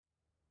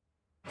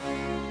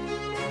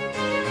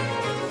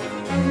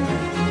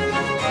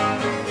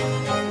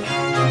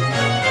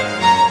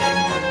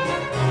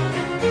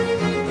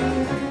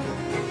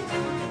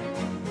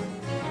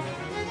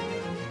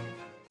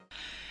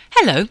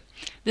Hello,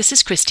 this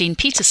is Christine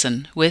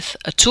Peterson with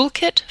A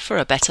Toolkit for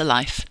a Better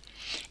Life.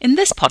 In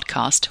this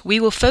podcast, we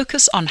will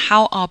focus on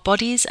how our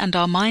bodies and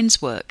our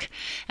minds work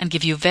and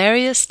give you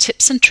various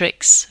tips and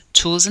tricks,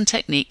 tools and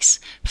techniques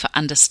for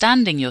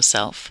understanding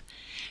yourself,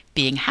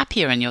 being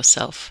happier in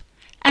yourself,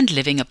 and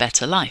living a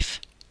better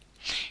life.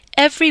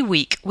 Every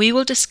week, we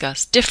will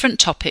discuss different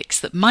topics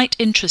that might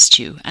interest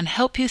you and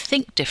help you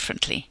think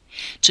differently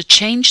to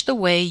change the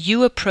way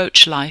you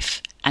approach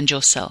life and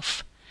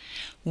yourself.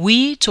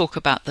 We talk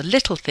about the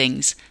little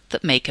things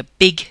that make a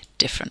big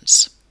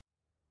difference.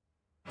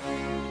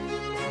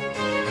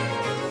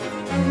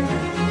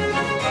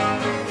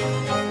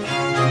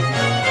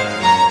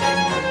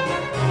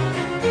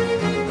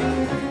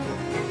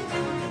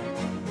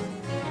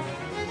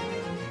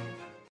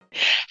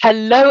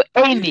 Hello,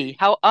 Amy.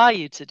 How are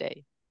you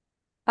today?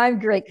 I'm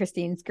great,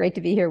 Christine. It's great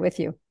to be here with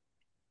you.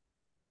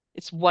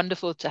 It's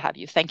wonderful to have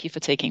you. Thank you for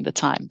taking the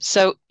time.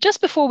 So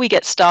just before we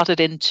get started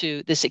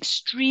into this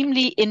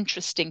extremely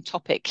interesting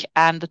topic,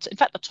 and in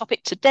fact, the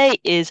topic today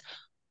is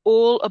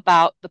all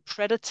about the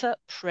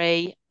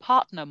predator-prey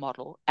partner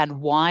model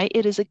and why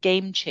it is a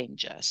game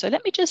changer. So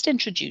let me just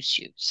introduce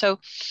you. So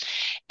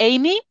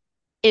Amy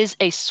is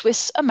a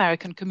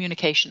Swiss-American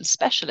communications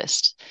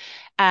specialist.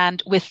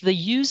 And with the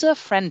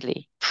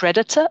user-friendly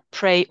predator,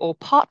 prey, or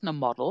partner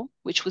model,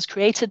 which was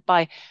created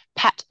by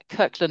Pat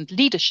Kirkland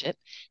Leadership,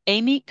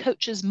 Amy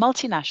coaches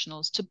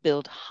multinationals to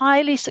build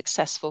highly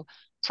successful,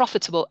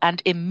 profitable,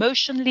 and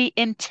emotionally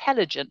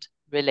intelligent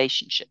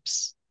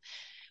relationships.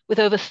 With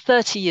over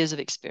 30 years of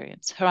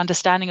experience, her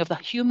understanding of the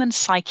human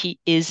psyche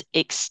is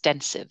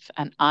extensive,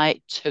 and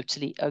I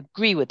totally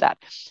agree with that.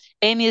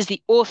 Amy is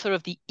the author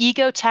of The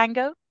Ego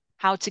Tango,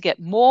 How to Get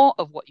More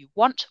of What You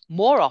Want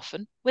More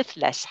Often with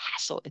Less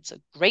Hassle. It's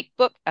a great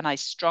book, and I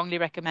strongly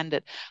recommend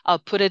it. I'll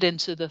put it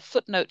into the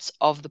footnotes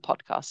of the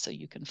podcast so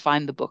you can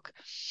find the book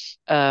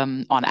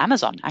on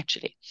Amazon,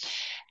 actually.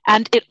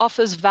 And it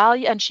offers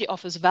value, and she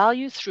offers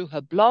value through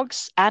her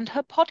blogs and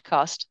her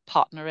podcast,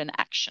 Partner in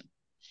Action.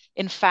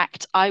 In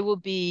fact, I will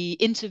be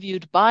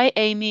interviewed by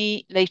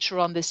Amy later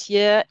on this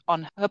year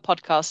on her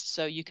podcast,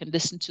 so you can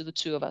listen to the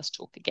two of us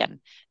talk again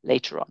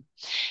later on.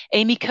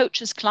 Amy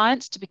coaches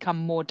clients to become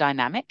more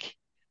dynamic,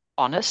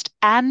 honest,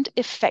 and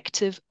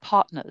effective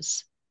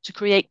partners, to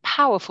create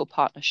powerful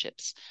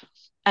partnerships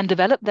and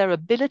develop their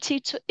ability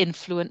to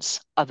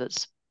influence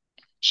others.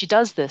 She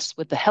does this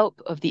with the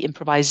help of the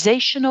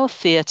improvisational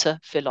theater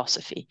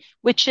philosophy,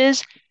 which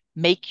is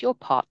make your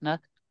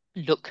partner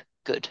look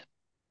good.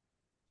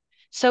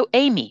 So,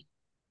 Amy,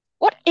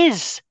 what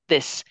is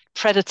this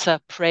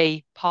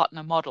predator-prey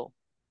partner model?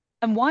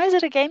 And why is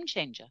it a game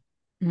changer?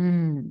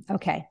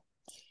 Okay.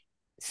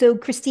 So,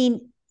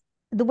 Christine,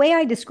 the way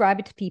I describe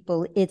it to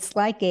people, it's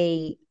like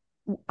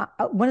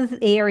one of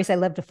the areas I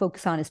love to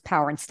focus on is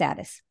power and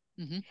status.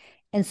 Mm-hmm.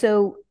 And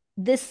so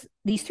these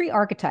three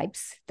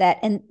archetypes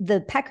and the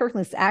Pat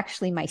Kirkland is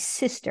actually my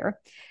sister.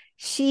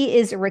 She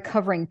is a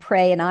recovering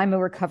prey and I'm a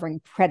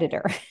recovering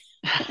predator.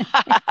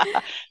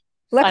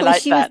 Luckily,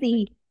 like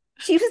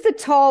she was the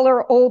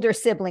taller, older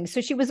sibling,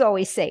 so she was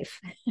always safe.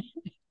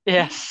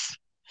 Yes.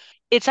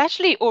 It's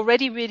actually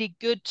already really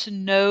good to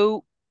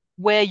know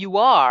where you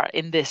are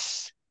in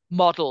this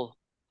model.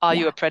 Are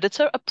you a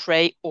predator, a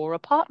prey, or a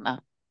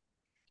partner?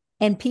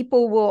 And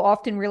people will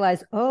often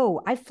realize,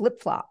 oh, I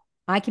flip-flop.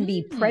 I can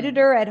be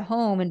predator at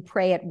home and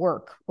prey at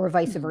work, or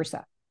vice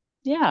versa.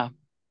 Yeah.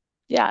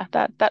 Yeah,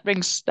 that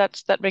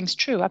rings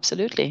true.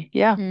 Absolutely.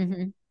 Yeah.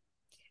 Mm-hmm.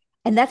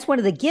 And that's one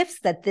of the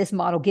gifts that this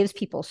model gives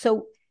people.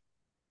 So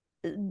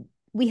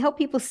we help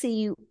people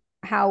see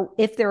how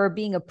if they're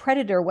being a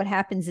predator, what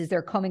happens is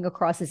they're coming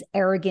across as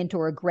arrogant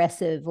or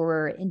aggressive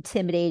or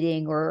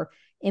intimidating or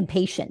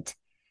impatient.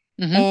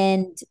 Mm-hmm.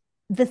 And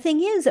the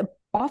thing is,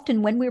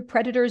 often when we're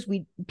predators,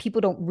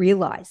 people don't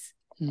realize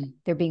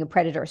they're being a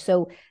predator.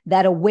 So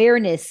that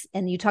awareness,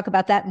 and you talk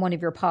about that in one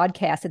of your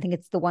podcasts, I think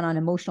it's the one on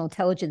emotional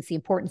intelligence, the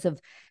importance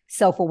of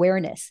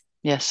self-awareness.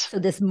 Yes. So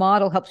this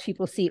model helps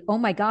people see, oh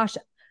my gosh,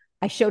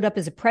 I showed up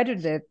as a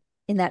predator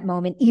in that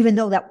moment, even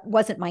though that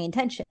wasn't my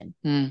intention.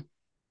 And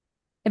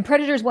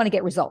predators want to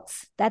get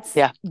results. That's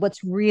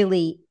what's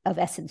really of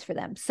essence for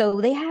them.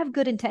 So they have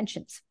good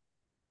intentions.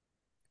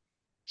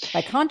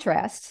 By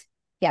contrast,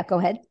 go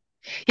ahead.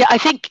 Yeah, I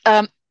think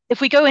if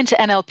we go into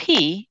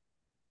NLP,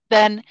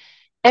 then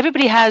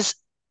everybody has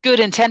good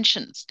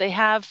intentions.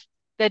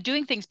 They're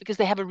doing things because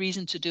they have a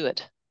reason to do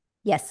it.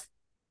 Yes.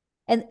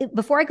 And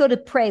before I go to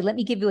pray, let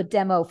me give you a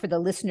demo for the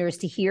listeners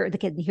to hear. They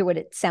can hear what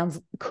it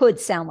could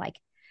sound like.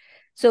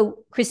 So,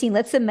 Christine,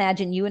 let's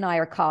imagine you and I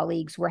are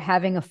colleagues. We're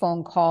having a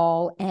phone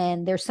call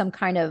and there's some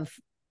kind of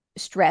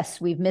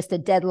stress. We've missed a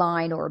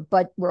deadline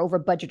but we're over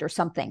budget or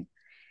something.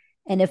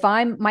 And if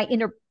I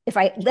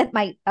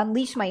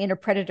unleash my inner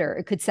predator,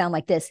 it could sound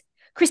like this.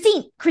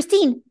 Christine,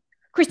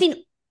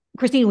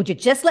 would you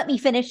just let me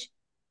finish?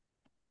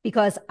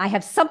 Because I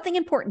have something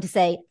important to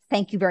say.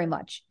 Thank you very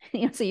much.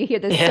 So you hear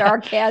the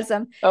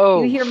sarcasm.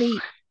 Oh, you hear me,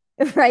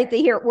 right?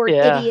 They hear word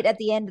idiot at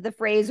the end of the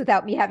phrase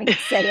without me having to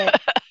say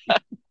it.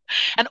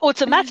 And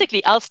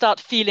automatically I'll start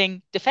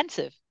feeling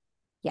defensive.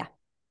 Yeah.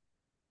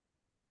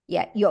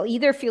 Yeah, you'll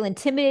either feel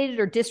intimidated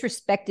or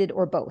disrespected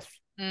or both.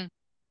 Mm,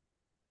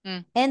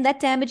 mm, And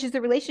that damages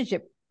the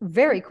relationship mm.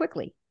 very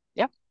quickly.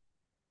 Yeah.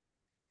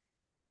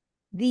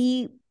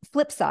 The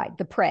flip side,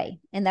 the prey,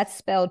 and that's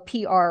spelled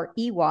Prey,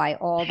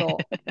 although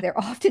they're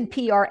often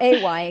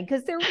Pray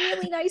because they're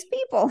really nice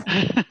people.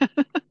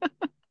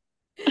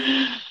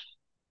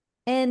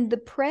 And the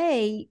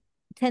prey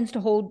tends to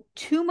hold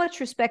too much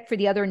respect for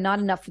the other, not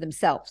enough for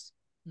themselves.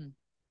 Mm.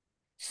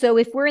 So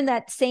if we're in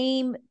that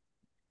same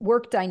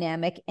work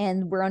dynamic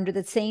and we're under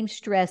the same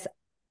stress,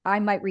 I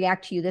might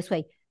react to you this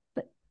way.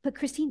 But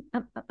Christine,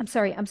 I'm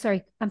sorry. I'm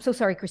so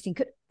sorry, Christine.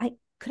 Could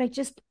I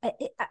just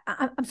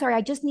I'm sorry.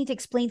 I just need to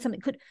explain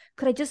something. Could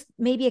I just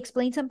maybe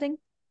explain something?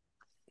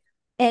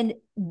 And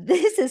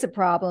this is a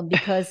problem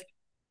because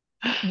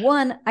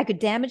one, I could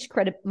damage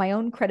my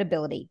own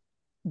credibility,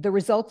 the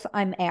results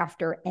I'm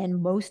after,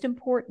 and most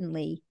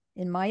importantly,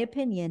 in my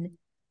opinion,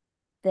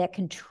 that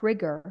can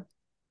trigger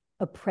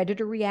a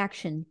predator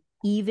reaction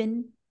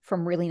even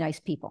from really nice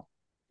people.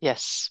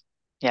 Yes.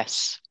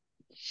 Yes.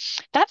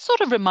 That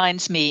sort of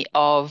reminds me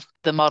of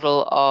the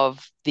model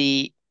of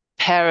the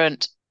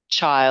parent,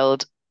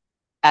 child,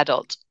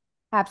 adult.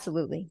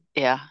 Absolutely.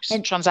 Yeah.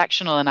 And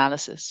Transactional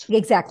analysis.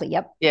 exactly,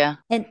 yep. Yeah.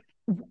 And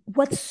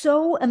what's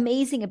so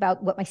amazing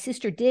about what my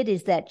sister did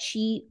is that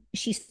she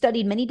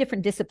studied many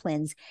different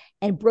disciplines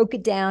and broke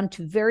it down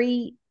to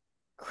very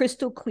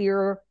crystal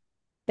clear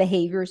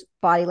behaviors,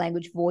 body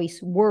language, voice,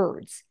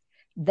 words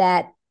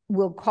that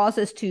will cause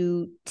us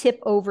to tip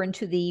over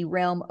into the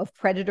realm of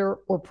predator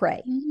or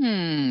prey.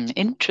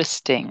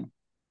 Interesting.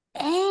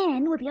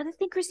 And with the other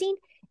thing, Christine,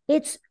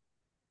 it's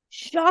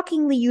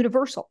shockingly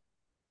universal.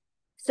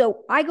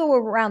 So I go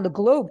around the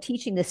globe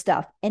teaching this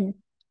stuff, and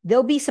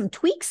there'll be some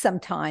tweaks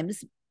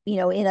sometimes. In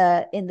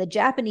the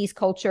Japanese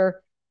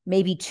culture,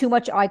 maybe too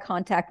much eye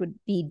contact would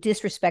be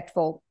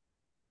disrespectful,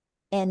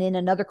 and in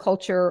another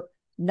culture,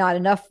 not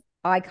enough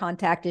eye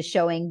contact is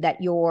showing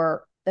that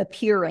you're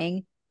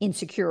appearing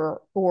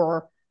insecure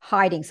or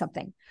hiding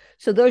something.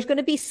 So there's going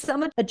to be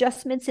some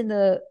adjustments in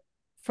the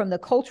from the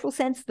cultural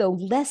sense, though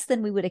less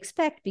than we would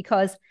expect,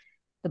 because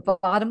the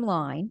bottom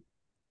line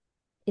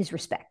is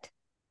respect,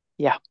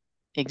 Yeah,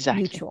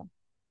 exactly. mutual.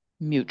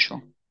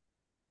 Mutual.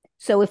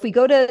 So if we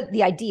go to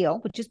the ideal,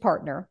 which is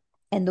partner,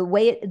 and the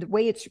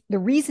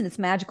reason it's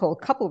magical, a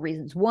couple of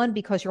reasons. One,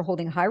 because you're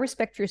holding high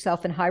respect for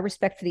yourself and high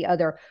respect for the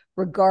other,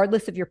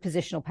 regardless of your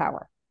positional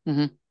power.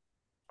 Hmm.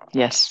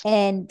 Yes.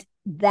 And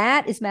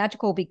that is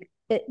magical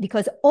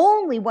because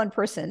only one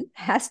person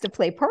has to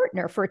play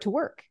partner for it to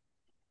work.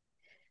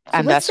 So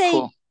And let's that's say,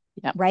 cool.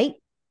 Yeah. right?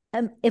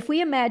 If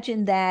we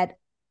imagine that,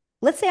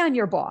 let's say I'm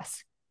your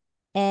boss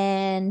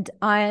and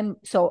I'm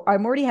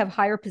already have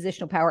higher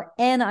positional power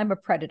and I'm a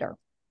predator.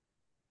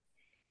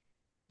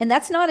 And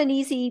that's not an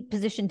easy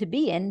position to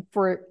be in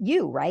for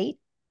you, right?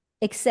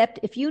 Except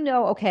if you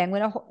know, okay,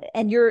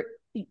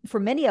 for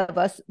many of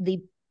us,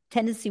 the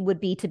tendency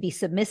would be to be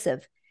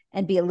submissive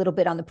and be a little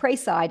bit on the prey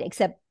side,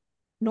 except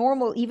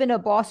even a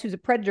boss who's a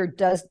predator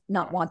does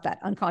not want that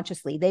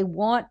unconsciously. They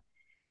want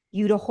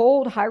you to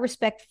hold high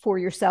respect for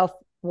yourself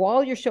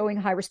while you're showing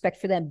high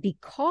respect for them,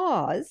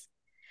 because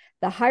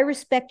the high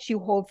respect you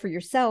hold for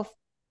yourself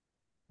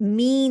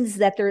means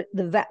that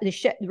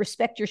the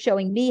respect you're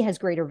showing me has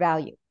greater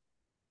value.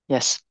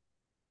 Yes.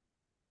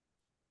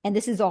 And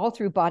this is all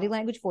through body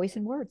language, voice,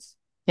 and words.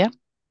 Yeah,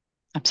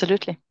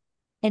 absolutely.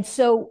 And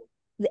so,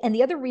 and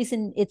the other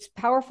reason it's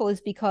powerful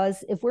is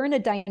because if we're in a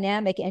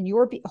dynamic and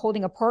you're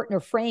holding a partner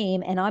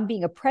frame and I'm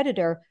being a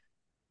predator,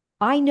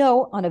 I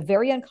know on a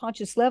very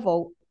unconscious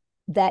level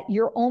that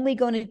you're only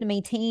going to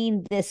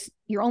maintain this,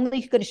 you're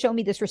only going to show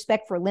me this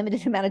respect for a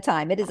limited amount of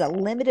time. It is a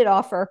limited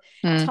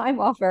Mm. time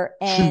offer.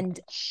 And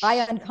I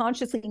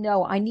unconsciously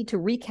know I need to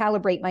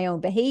recalibrate my own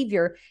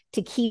behavior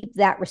to keep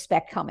that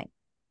respect coming.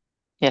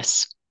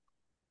 Yes.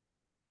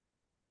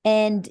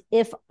 And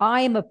if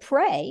I'm a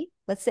prey,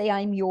 let's say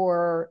I'm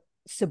your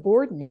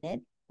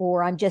subordinate,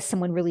 or I'm just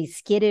someone really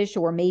skittish,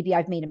 or maybe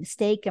I've made a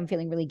mistake, I'm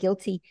feeling really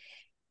guilty.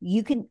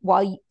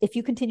 If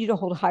you continue to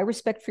hold high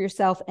respect for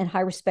yourself and high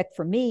respect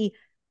for me,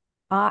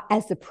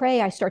 as the prey,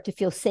 I start to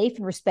feel safe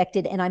and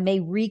respected, and I may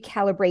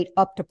recalibrate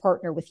up to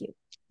partner with you.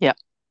 Yeah.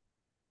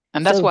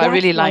 And that's So why I that's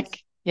really why, like,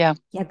 yeah,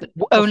 yeah, go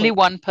for only it.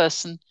 one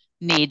person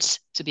needs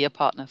to be a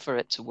partner for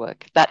it to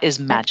work. That is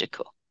And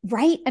magical.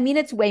 right, I mean,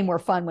 it's way more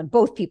fun when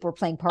both people are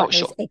playing Oh, partners,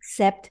 sure.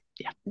 except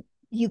Yeah.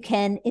 you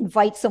can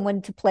invite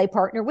someone to play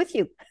partner with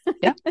you.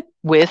 Yeah.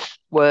 With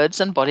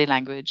words and body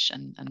language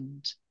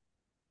and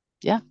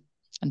yeah,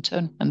 and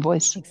tone and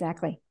voice.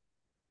 Exactly.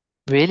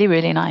 Really,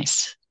 really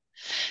nice.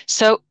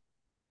 So,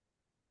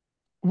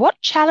 what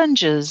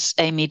challenges,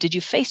 Amy, did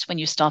you face when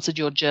you started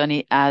your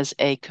journey as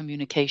a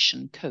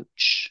communication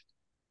coach?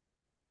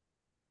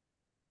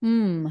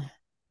 Hmm.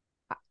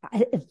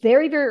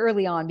 Very, very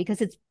early on,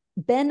 because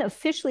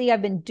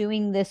I've been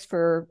doing this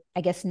for,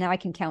 I guess now I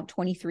can count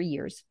 23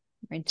 years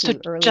So,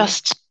 into early.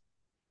 just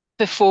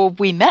before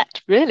we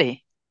met,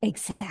 really?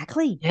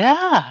 Exactly.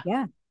 Yeah.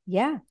 Yeah.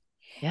 Yeah.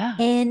 Yeah.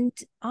 And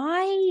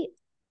I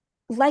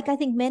like I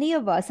think many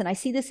of us, and I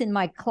see this in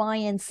my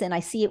clients, and I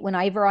see it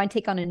whenever I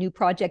take on a new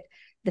project,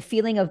 the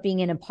feeling of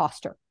being an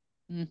imposter.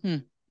 Mm-hmm.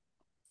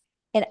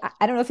 And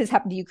I don't know if this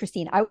happened to you,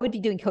 Christine. I would be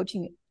doing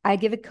coaching. I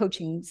give a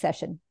coaching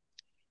session,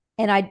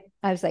 and I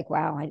was like,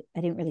 wow, I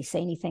didn't really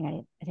say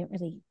anything. I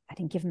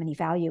didn't give them any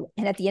value.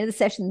 And at the end of the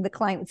session, the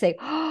client would say,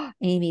 oh,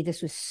 Amy,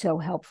 this was so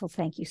helpful.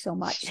 Thank you so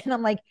much. And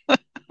I'm like,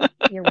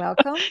 you're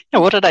welcome. Yeah,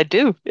 what did I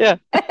do? Yeah.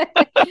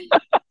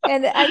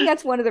 And I think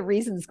that's one of the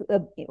reasons,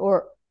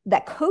 or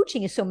that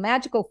coaching is so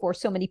magical for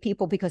so many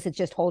people, because it's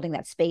just holding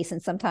that space.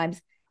 And sometimes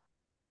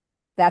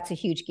that's a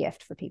huge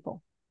gift for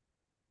people.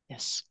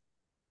 Yes.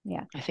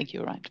 Yeah. I think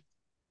you're right.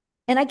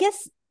 And I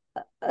guess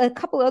a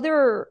couple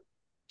other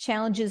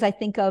challenges I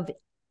think of,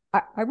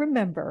 I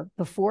remember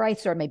before I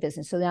started my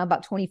business, so now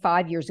about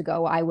 25 years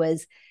ago, I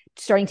was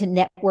starting to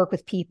network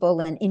with people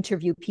and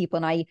interview people.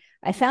 And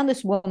I found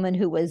this woman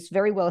who was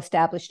very well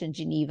established in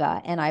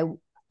Geneva, and I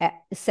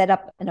set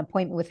up an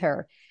appointment with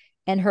her.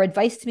 And her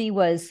advice to me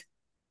was,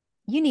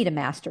 you need a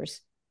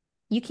master's.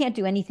 You can't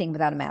do anything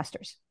without a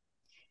master's.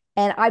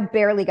 And I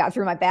barely got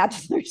through my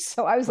bachelor's.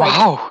 So I was like,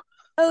 Wow.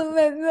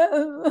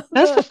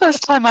 That's the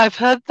first time I've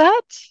heard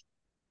that.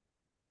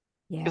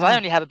 Because I yeah.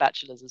 only have a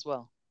bachelor's as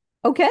well.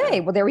 Okay.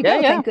 So Well, there we yeah,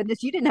 go. yeah. Thank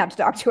goodness you didn't have to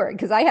talk to her,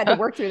 because I had to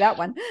work through that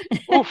one.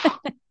 Oof.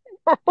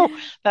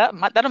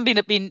 That'll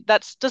been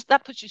that's does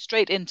that puts you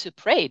straight into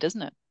prey,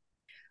 doesn't it?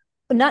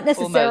 Not Almost,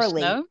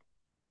 necessarily.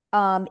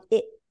 no?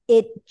 It,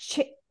 it,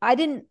 I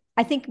didn't,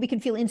 I think we can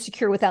feel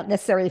insecure without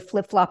necessarily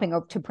flip flopping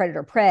to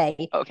predator prey.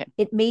 Okay.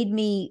 It made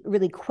me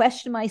really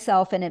question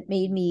myself, and it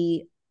made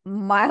me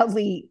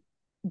mildly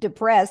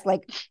depressed.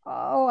 Like,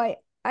 oh,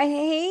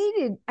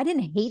 I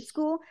didn't hate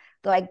school.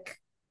 Like,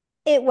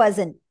 it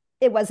wasn't,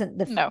 it wasn't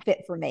the No,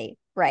 fit for me.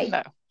 Right.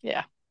 no. Yeah.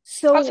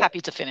 I was So, happy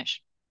to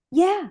finish.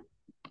 yeah.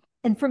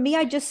 And for me,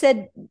 I just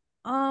said,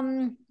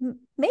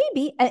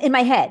 maybe in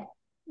my head.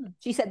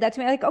 She said that to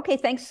me. I'm like, okay,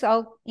 thanks.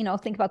 I'll,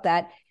 think about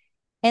that.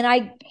 And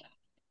I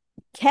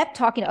kept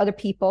talking to other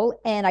people,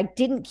 and I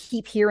didn't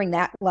keep hearing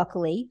that,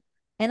 luckily.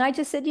 And I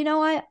just said,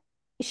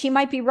 she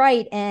might be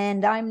right,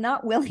 and I'm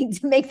not willing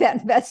to make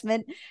that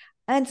investment.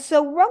 And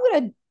so I'm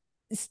going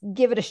to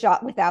give it a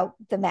shot without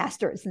the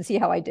masters and see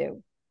how I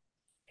do.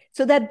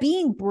 So that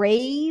being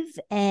brave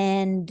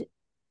and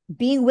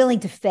being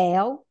willing to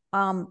fail,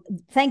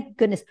 thank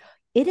goodness,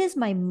 it is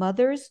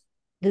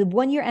the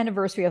 1 year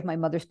anniversary of my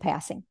mother's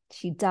passing.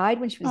 She died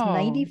when she was Oh,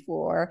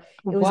 94.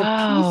 It was a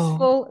wow.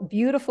 peaceful,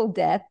 beautiful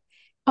death.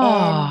 And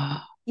Oh,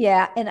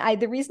 yeah, and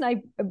the reason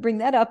I bring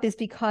that up is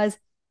because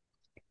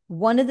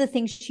one of the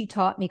things she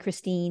taught me,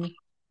 Christine,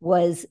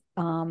 was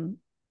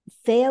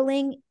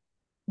failing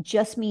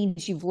just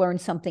means you've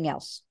learned something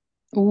else.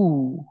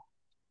 ooh,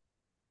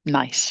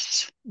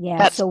 nice. Yeah.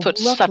 That's So put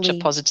such a luckily,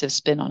 positive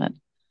spin on it.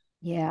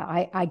 yeah,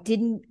 I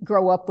didn't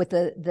grow up with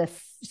the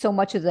so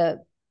much of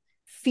the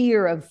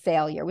fear of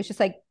failure, which is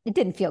like, it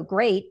didn't feel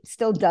great,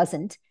 still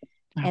doesn't.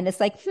 No. And it's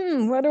like,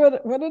 what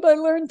did I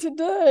learn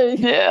today?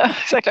 Yeah,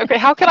 exactly. Okay,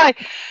 how can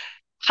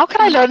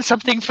I learn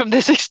something from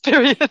this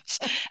experience?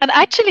 And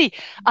actually,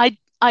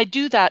 I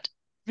do that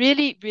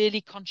really,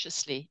 really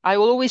consciously. I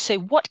will always say,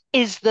 what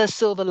is the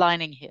silver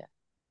lining here?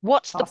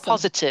 What's the Awesome.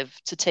 positive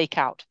to take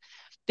out?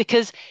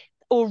 Because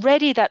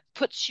already that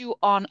puts you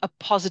on a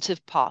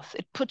positive path.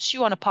 It puts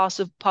you on a path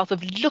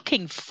of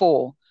looking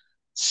for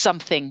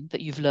something that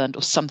you've learned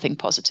or something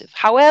positive.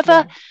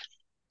 Yeah.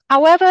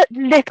 However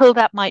little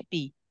that might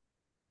be.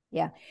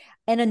 Yeah.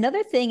 And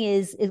another thing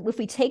is if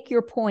we take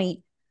your point,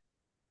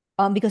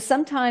 because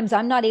sometimes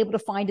I'm not able to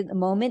find it in the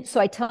moment. So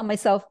I tell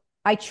myself,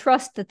 I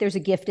trust that there's a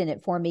gift in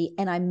it for me,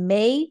 and I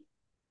may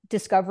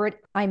discover it,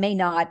 I may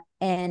not.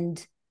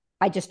 And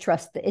I just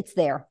trust that it's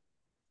there.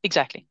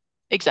 Exactly.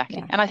 Exactly.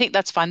 Yeah. And I think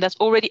that's fine. That's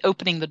already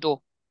opening the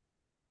door.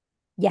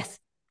 Yes.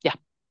 Yeah.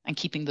 And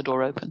keeping the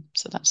door open.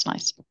 So that's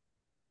nice.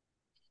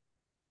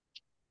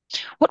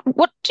 What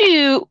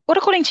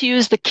according to you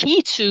is the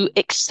key to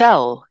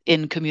excel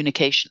in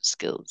communication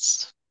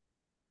skills?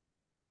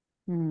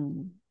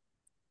 Hmm.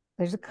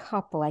 There's a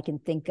couple I can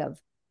think of.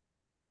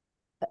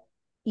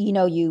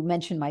 You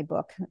mentioned my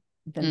book.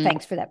 Then Mm.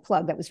 thanks for that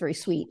plug. That was very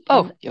sweet.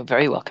 Oh, And you're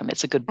very welcome.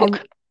 It's a good I,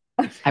 book.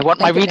 I want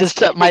my thank readers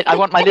goodness. to I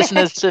want my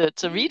listeners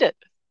to read it.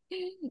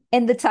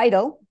 And the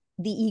title,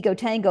 The Ego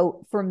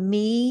Tango, for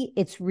me,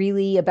 it's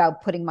really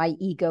about putting my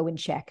ego in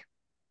check.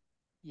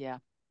 Yeah.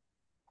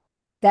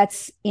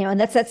 And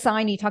that's that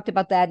sign. You talked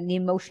about that in the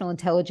emotional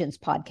intelligence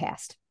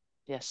podcast.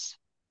 Yes.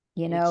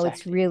 It's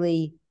Exactly.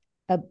 really,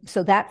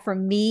 so that for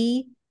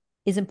me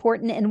is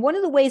important. And one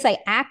of the ways I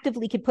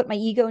actively can put my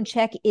ego in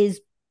check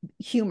is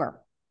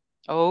humor,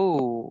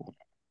 Oh,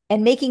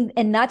 and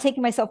not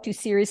taking myself too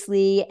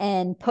seriously,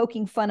 and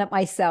poking fun at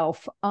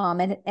myself,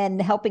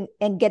 and helping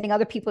and getting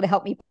other people to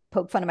help me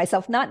poke fun at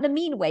myself, not in a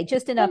mean way,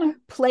 just in no, a no.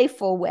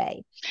 playful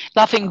way.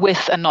 Laughing um,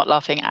 with and not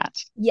laughing at.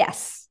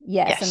 yes, and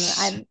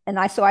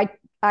Yes.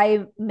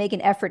 I make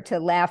an effort to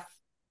laugh.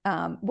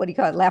 What do you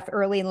call it? Laugh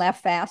early and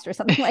laugh fast, or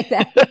something like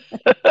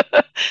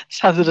that.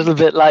 Sounds a little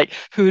bit like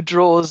who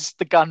draws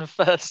the gun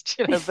first,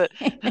 but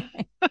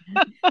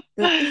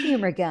The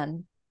humor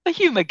gun. The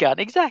humor gun,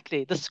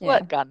 exactly. The Yeah.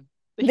 squirt gun.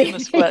 The There humor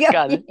you squirt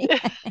gun. go.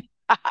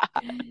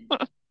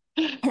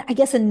 And I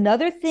guess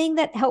another thing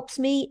that helps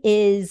me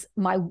is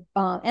and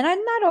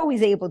I'm not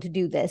always able to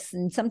do this.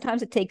 And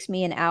sometimes it takes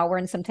me an hour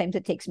and sometimes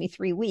it takes me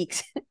 3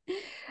 weeks.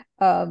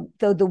 Though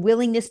the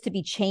willingness to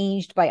be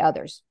changed by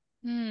others.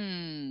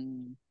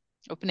 Hmm.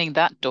 Opening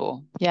that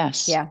door.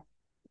 Yes. Yeah.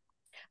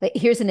 Like,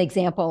 here's an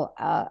example.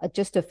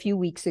 Just a few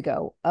weeks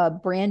ago, a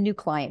brand new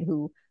client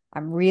who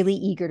I'm really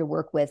eager to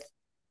work with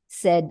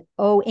said,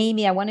 "Oh,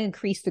 Amy, I want to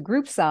increase the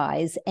group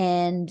size.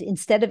 And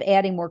instead of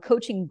adding more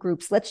coaching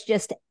groups, let's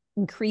just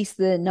increase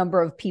the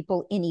number of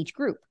people in each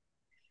group."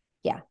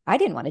 Yeah, I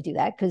didn't want to do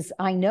that because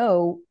I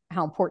know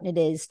how important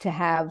it is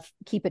to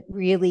keep it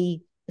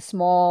really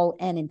small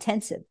and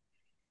intensive.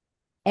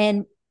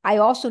 And I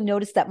also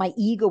noticed that my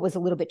ego was a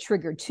little bit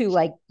triggered too.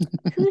 Like,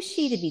 who's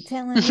she to be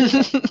telling me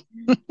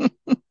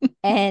what?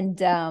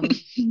 And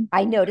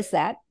I noticed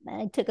that.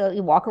 I took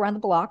a walk around the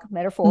block,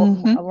 metaphor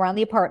Hmm. around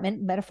the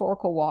apartment,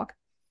 metaphorical walk.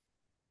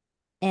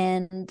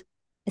 And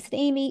I said,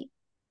 Amy,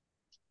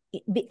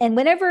 and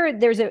whenever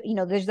there's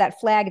that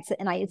flag, it's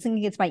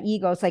thinking it's my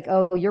ego. It's like,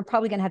 oh, you're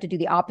probably going to have to do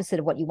the opposite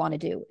of what you want to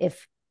do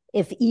if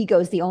ego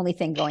is the only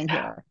thing going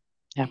Yeah. here.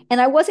 Yeah.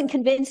 And I wasn't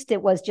convinced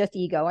it was just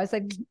ego. I was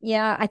like,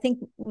 yeah, I think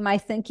my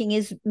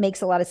thinking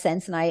makes a lot of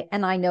sense. And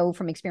I know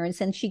from experience,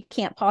 and she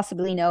can't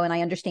possibly know. And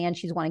I understand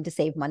she's wanting to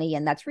save money,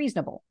 and that's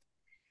reasonable.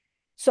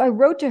 So I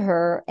wrote to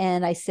her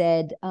and I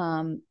said,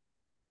 I'd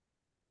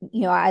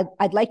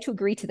like to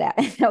agree to that.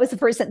 That was the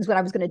first sentence when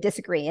I was going to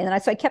disagree.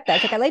 And so I kept that.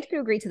 It's like, I'd like to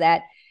agree to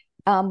that.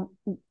 Um,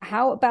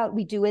 how about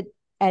we do it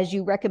as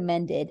you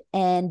recommended?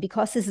 And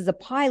because this is a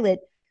pilot,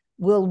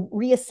 we'll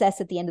reassess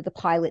at the end of the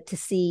pilot to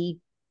see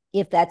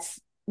if that's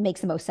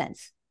makes the most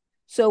sense.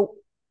 So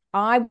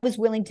I was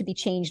willing to be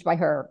changed by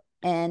her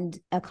and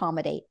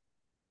accommodate.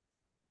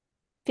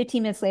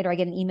 15 minutes later, I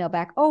get an email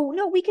back. Oh,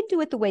 no, we can do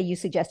it the way you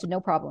suggested.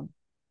 No problem.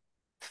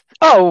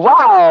 Oh,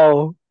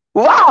 wow.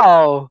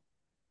 Wow.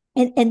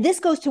 And this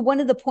goes to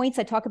one of the points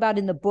I talk about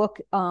in the book,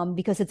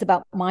 because it's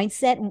about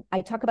mindset. And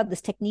I talk about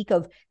this technique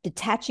of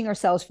detaching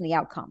ourselves from the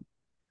outcome.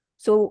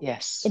 So,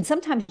 Yes. and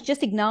sometimes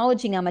just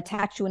acknowledging I'm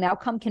attached to an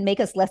outcome can make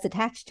us less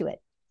attached to it.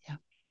 Yeah.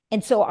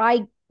 And so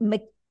I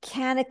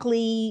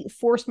mechanically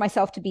forced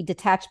myself to be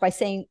detached by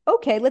saying,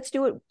 okay, let's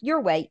do it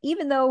your way,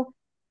 even though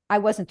I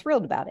wasn't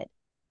thrilled about it.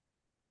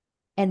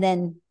 And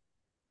then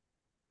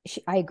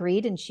I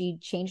agreed and she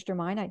changed her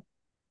mind. I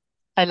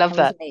I love was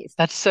that. amazed.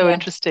 That's so Yeah,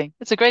 interesting.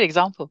 It's a great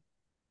example.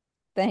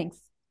 thanks.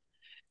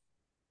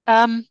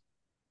 Um,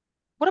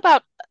 what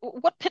about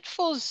what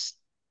pitfalls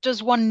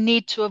does one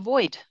need to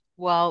avoid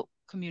while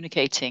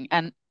communicating?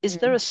 And is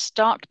there a Mm,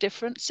 stark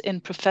difference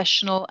in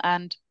professional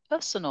and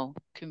personal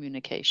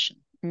communication?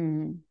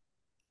 mm.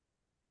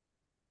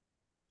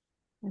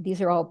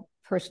 These are all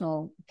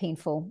personal,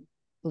 painful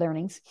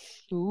learnings.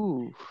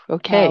 Ooh, Uh,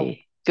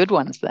 okay. Good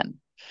ones then.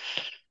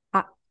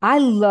 I, I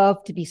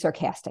love to be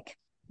sarcastic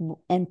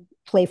and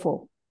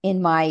playful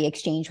in my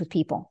exchange with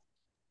people.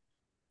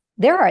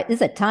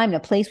 There's a time and a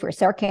place where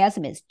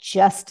sarcasm is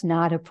just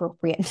not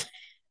appropriate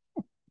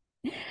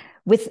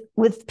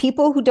with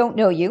people who don't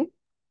know you,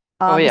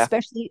 Oh yeah.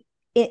 especially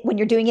when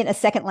you're doing it in a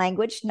second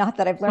language. Not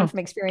that I've learned Oh. from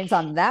experience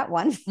on that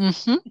one.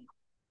 Hmm.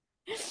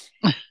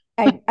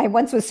 I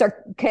once was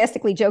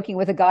sarcastically joking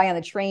with a guy on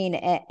the train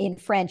in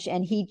French,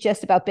 and he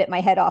just about bit my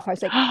head off. I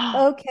was like,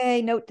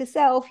 okay, note to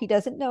self, he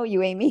doesn't know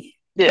you, Amy.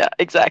 Yeah,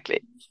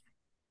 exactly.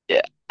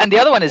 Yeah. And the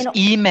other one is And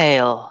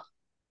email.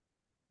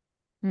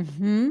 because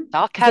they don't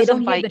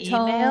Sarcasm hear by the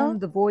email. tone,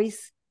 the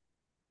voice.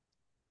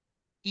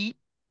 E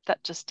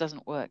that just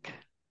doesn't work.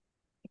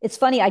 It's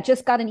funny. I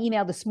just got an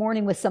email this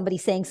morning with somebody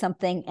saying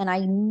something, and I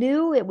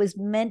knew it was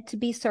meant to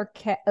be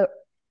sarcastic.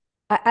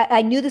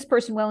 I knew this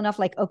person well enough.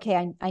 Like,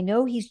 okay, I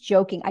know he's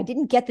joking. I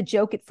didn't get the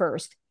joke at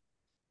first,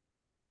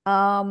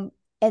 um,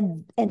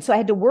 and so I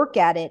had to work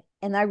at it.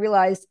 And I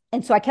realized,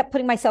 and so I kept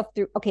putting myself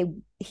through. Okay,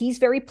 he's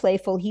very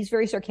playful. He's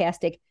very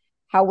sarcastic.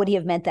 How would he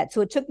have meant that?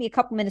 So it took me a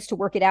couple minutes to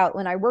work it out.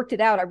 When I worked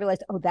it out, I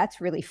realized, oh, that's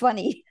really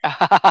funny. So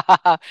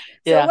it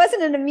Yeah.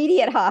 wasn't an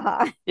immediate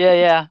haha. Yeah,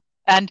 yeah.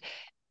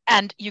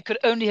 And you could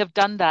only have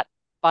done that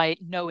by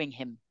knowing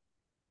him.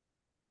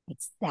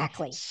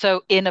 Exactly.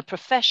 So in a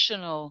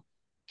professional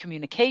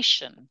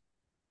communication,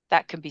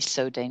 that can be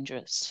so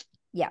dangerous.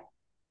 Yeah.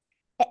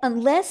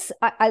 Unless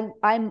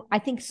I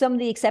think some of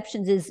the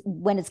exceptions is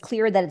when it's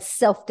clear that it's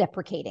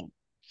self-deprecating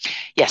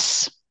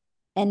Yes.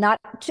 and not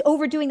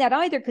overdoing that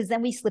either, because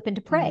then we slip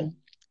into Hmm. prey.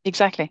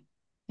 Exactly.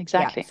 Yeah.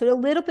 Exactly. So a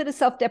little bit of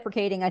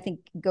self-deprecating, I think,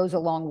 goes a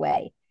long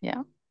way.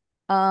 Yeah.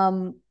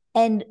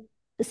 And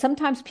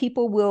sometimes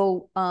people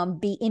will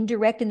be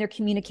indirect in their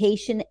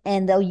communication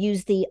and they'll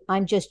use the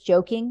 "I'm just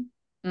joking"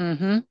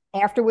 Hmm.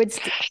 afterwards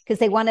because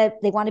they want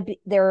to be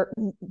they're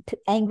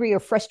angry or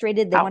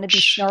frustrated. They want to be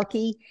Ouch.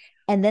 snarky,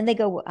 and then they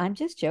go, well, "I'm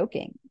just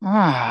joking."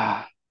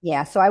 Ah.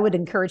 Yeah. So I would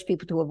encourage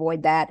people to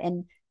avoid that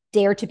and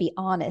dare to be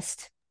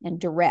honest and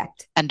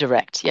direct. And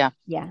direct. Yeah.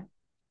 Yeah.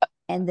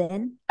 And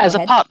then go As a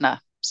ahead. partner.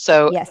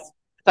 So Yes,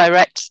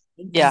 direct.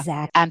 Yeah.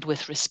 exactly. And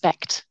with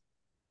respect.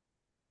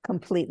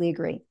 Completely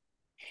agree.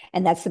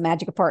 And that's the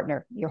magic of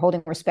partner. You're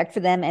holding respect for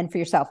them and for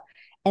yourself.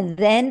 And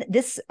then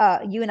this,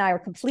 you and I are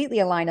completely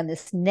aligned on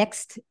this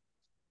next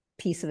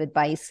piece of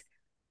advice,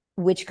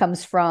 which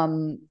comes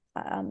from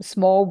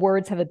Small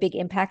Words Have a Big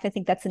Impact. I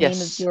think that's the name of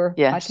Yes. your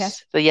podcast.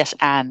 Yes. The yes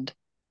and.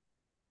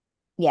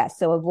 Yeah.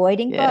 So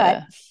avoiding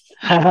but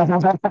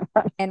Yeah.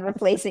 and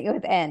replacing it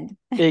with end.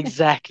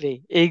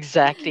 Exactly.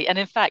 Exactly. And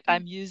in fact,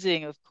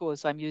 of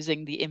course, I'm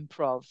using the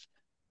improv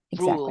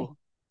Exactly. rule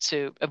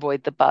to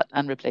avoid the but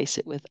and replace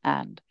it with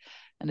and.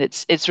 And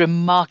it's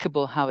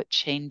remarkable how it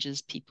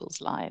changes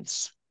people's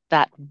lives.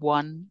 That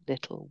one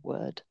little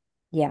word.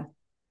 Yeah.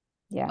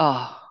 Yeah.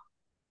 Oh,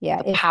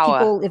 Yeah. the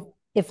power.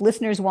 If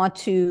listeners want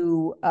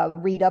to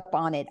read up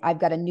on it, I've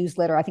got a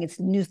newsletter. I think it's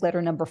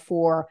newsletter number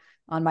 4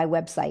 on my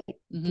website.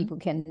 Hmm. People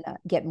can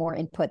get more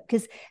input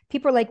because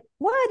people are like,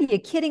 "What? Are you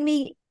kidding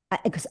me?"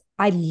 Because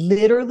I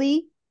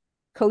literally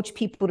coach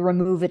people to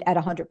remove it at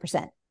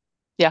 100%.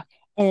 Yeah.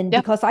 And Yeah.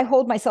 because I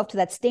hold myself to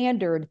that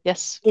standard,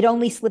 Yes. it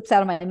only slips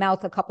out of my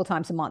mouth a couple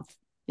times a month.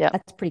 Yeah.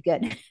 That's pretty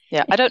good.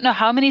 Yeah. I don't know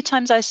how many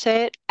times I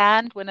say it.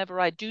 And whenever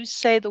I do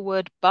say the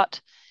word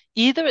but,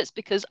 either it's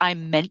because I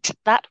meant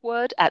that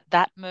word at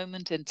that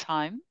moment in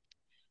time,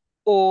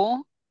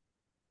 or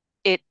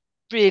it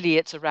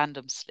it's a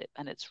random slip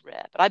and it's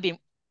rare.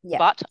 Yeah.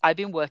 But I've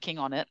been working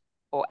on it,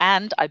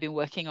 and I've been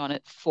working on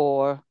it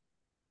for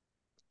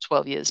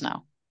 12 years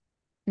now.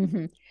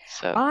 Mm-hmm.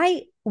 So,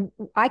 I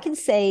I can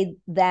say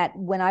that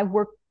when I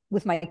work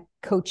with my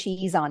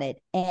coachees on it,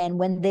 and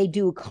when they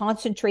do a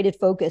concentrated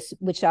focus,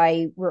 which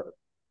I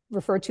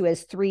refer to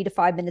as 3 to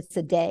 5 minutes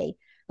a day,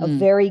 a mm,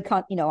 very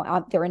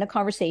they're in a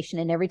conversation,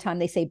 and every time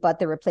they say but,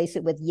 they replace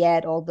it with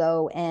yet,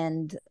 although,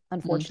 and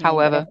unfortunately,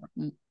 however,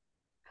 whatever.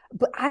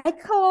 But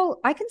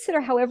I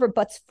consider however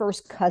but's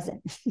first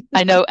cousin.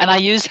 I know, and I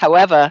use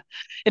however.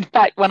 In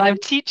fact, when I'm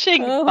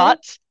teaching Uh-huh.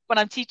 when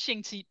I'm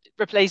teaching to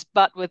replace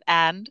but with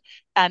and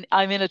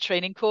I'm in a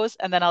training course,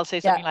 and then I'll say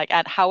Yeah. something like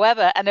and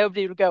however, and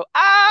everybody will go,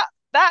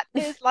 that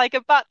is like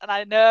a but. And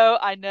I know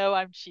I'm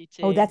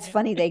Oh, that's cheating.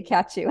 funny. They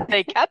catch you.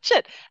 They catch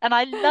it. And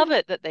I love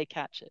it that they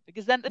catch it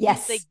because then that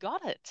means they Yes.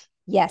 got it.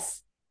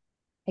 Yes.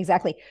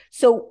 Exactly.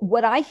 So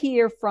what I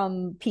hear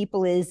from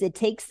people is it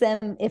takes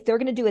them, if they're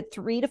going to do it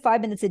 3 to 5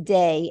 minutes a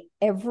day,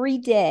 every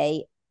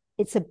day,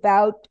 it's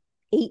about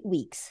 8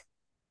 weeks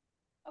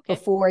Okay.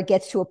 before it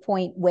gets to a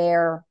point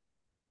where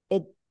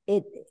it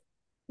it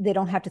they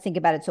don't have to think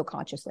about it so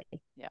consciously.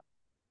 Yeah.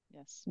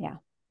 Yes. Yeah.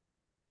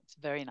 It's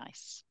very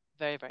nice.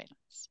 Very, very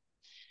nice.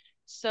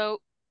 So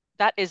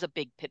that is a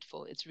big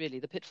pitfall. It's really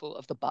the pitfall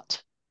of the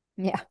but.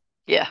 Yeah.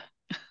 Yeah.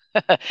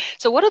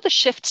 So what are the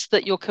shifts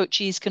that your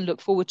coachees can look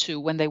forward to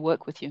when they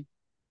work with you,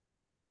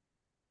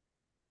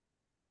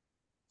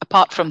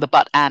 apart from the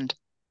but and?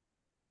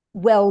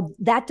 Well,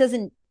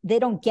 they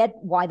don't get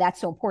why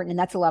that's so important. And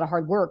that's a lot of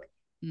hard work.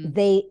 Mm,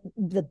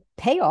 The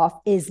payoff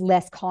is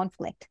less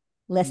conflict,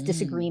 less mm,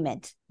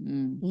 disagreement,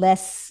 mm.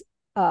 less,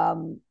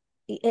 um,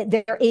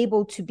 they're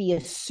able to be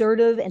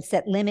assertive and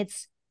set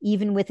limits,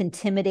 even with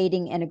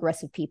intimidating and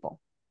aggressive people.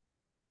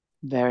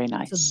 Very So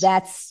nice.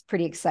 that's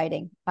pretty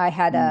exciting. I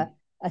had Mm.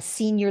 a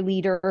senior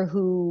leader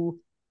who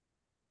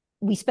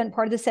we spent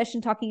part of the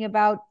session talking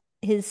about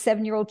his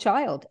 7-year-old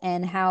child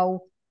and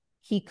how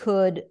he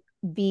could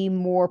be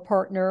more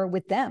partner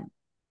with them.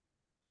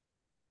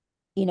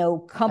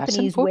 That's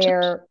Companies important.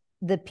 where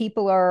the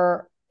people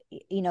are,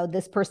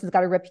 this person's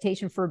got a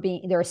reputation for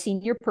being, they're a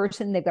senior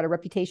person, they've got a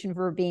reputation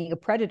for being a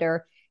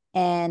predator.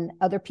 And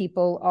other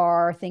people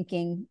are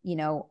thinking,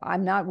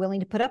 I'm not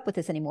willing to put up with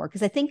this anymore.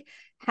 Because I think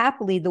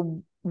happily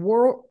the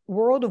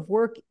world of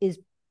work is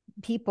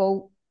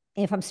people,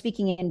 if I'm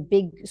speaking in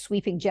big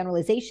sweeping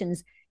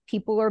generalizations,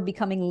 people are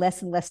becoming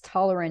less and less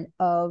tolerant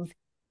of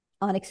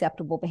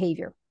unacceptable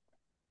behavior.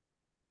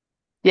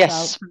 So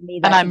Yes. for me,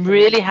 And that's I'm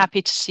important. really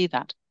happy to see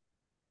that.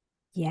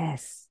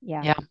 Yes.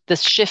 Yeah. Yeah.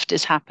 This shift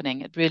is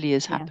happening. It really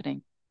is Yeah.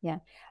 happening. Yeah.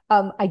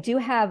 I do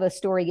have a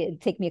story.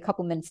 It'd take me a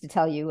couple minutes to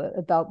tell you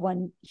about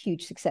one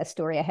huge success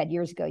story I had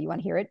years ago. You want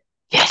to hear it?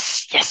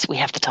 Yes. Yes. We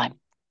have the time.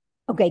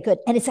 Okay, good.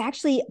 And it's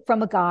actually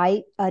from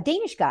a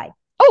Danish guy.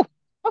 Oh,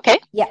 okay.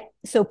 Yeah.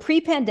 So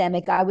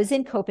pre-pandemic, I was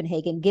in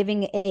Copenhagen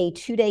giving a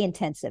 2-day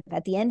intensive.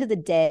 At the end of the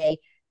day,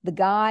 the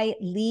guy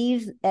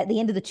leaves at the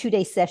end of the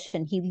 2-day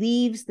session. He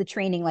leaves the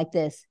training like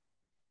this.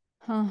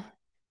 Huh.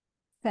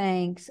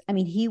 Thanks. I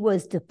mean, he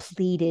was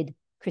depleted,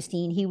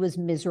 Christine. He was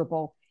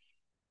miserable.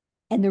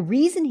 And the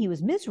reason he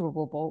was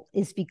miserable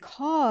is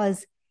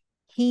because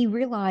he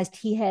realized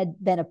he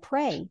had been a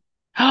prey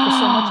for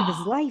so much of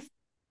his life,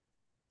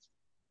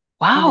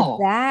 and Wow.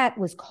 that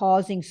was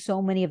causing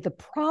so many of the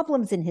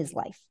problems in his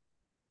life.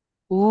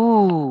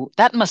 Ooh,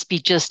 that must be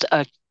just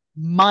a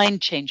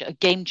mind changer, a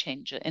game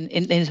changer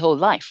in his whole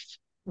life.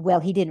 Well,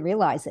 he didn't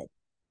realize it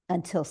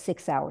until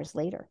 6 hours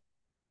later.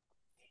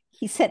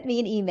 He sent me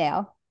an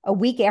email a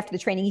week after the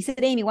training. He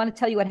said, Amy, I want to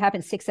tell you what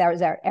happened 6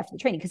 hours after the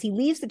training, because he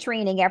leaves the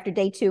training after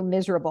day 2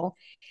 miserable.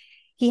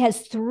 He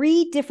has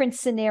 3 different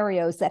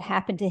scenarios that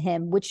happened to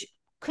him, which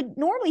could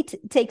normally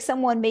take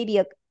someone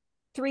maybe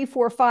 3,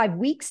 4, 5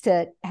 weeks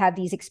to have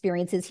these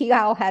experiences. He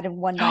all had in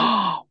one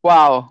night.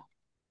 Wow.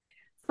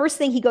 First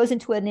thing, he goes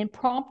into an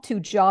impromptu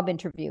job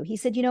interview. He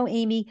said,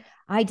 Amy,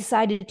 I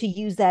decided to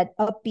use that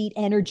upbeat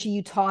energy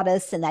you taught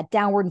us and that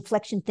downward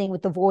inflection thing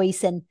with the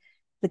voice. And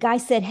the guy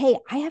said, hey,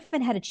 I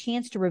haven't had a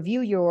chance to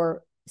review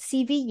your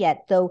CV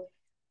yet, though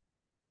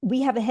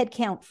we have a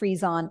headcount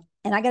freeze on.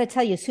 And I got to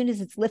tell you, as soon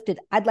as it's lifted,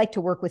 I'd like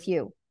to work with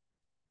you.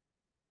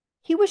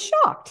 He was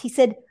shocked. He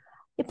said,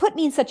 it put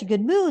me in such a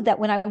good mood that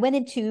when I went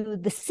into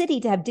the city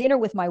to have dinner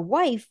with my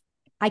wife,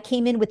 I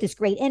came in with this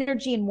great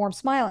energy and warm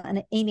smile.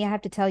 And Amy, I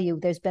have to tell you,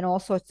 there's been all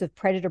sorts of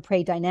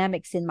predator-prey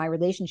dynamics in my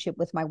relationship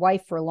with my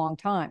wife for a long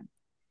time,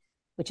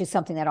 which is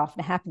something that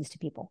often happens to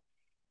people.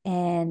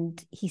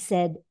 And he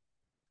said,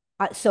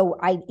 so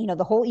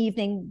the whole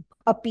evening,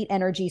 upbeat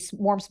energy,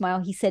 warm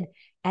smile. He said,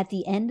 at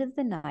the end of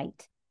the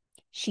night,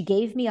 she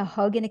gave me a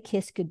hug and a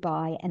kiss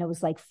goodbye, and it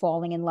was like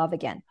falling in love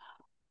again.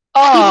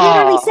 He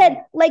literally Oh,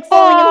 said, like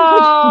falling in love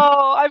again.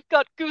 oh, I've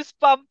got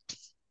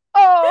goosebumps.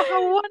 Oh,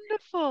 how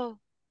wonderful.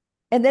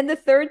 And then the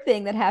third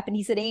thing that happened,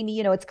 he said, Amy,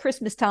 it's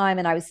Christmas time.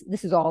 And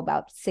this is all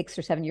about 6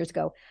 or 7 years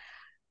ago.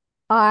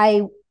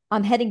 I'm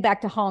heading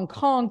back to Hong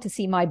Kong to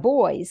see my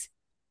boys.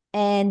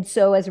 And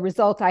so as a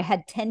result, I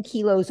had 10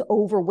 kilos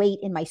overweight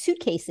in my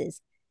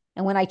suitcases.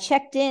 And when I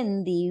checked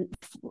in,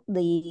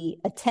 the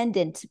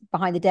attendant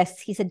behind the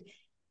desk, he said,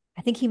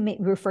 I think he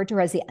referred to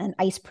her as an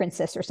ice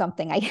princess or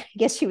something. I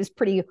guess she was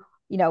pretty,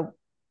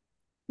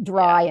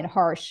 dry and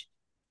harsh.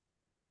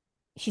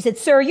 She said,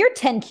 sir, you're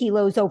 10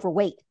 kilos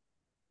overweight.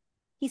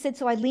 He said,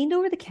 so I leaned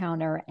over the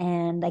counter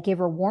and I gave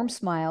her a warm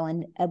smile.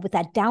 And with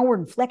that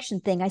downward inflection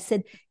thing, I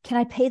said, can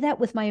I pay that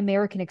with my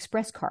American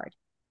Express card?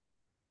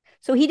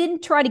 So he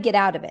didn't try to get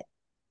out of it.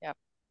 Yep.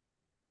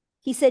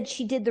 He said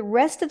she did the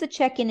rest of the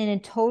check-in in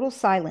total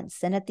silence.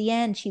 And at the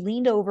end, she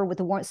leaned over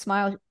with a warm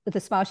smile. With a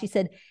smile, she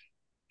said,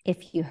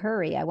 if you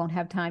hurry, I won't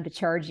have time to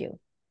charge you.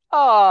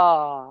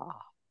 Oh,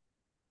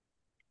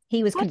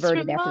 He was that's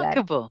converted after that.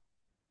 remarkable.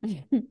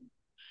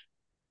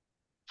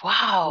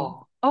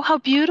 Wow. Oh, how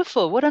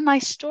beautiful. What a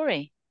nice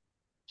story.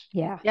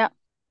 Yeah. Yeah.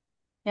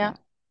 Yeah. Yeah.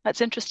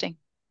 That's interesting.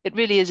 It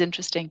really is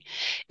interesting.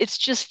 It's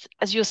just,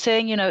 as you're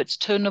saying, it's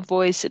tone of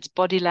voice, it's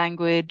body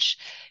language,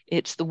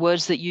 it's the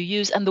words that you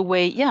use and the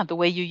way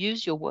you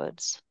use your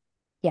words.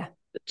 Yeah.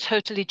 It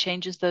totally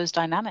changes those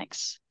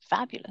dynamics. Yeah.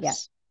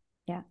 Fabulous.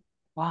 Yeah.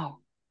 Wow.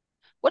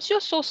 What's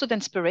your source of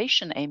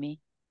inspiration,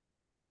 Amy?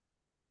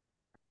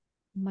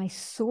 My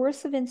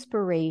source of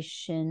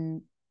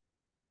inspiration.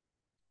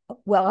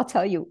 Well, I'll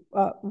tell you,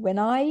 when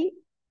I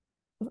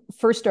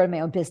first started my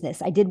own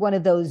business, I did one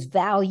of those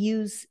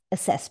values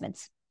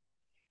assessments.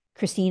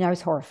 Christine, I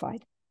was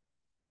horrified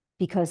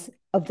because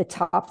of the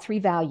top 3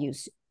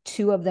 values.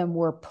 2 of them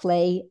were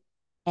play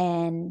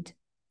and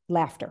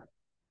laughter.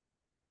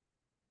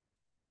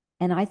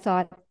 And I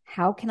thought,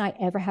 how can I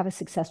ever have a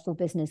successful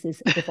business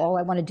if all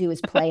I want to do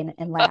is play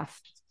and laugh?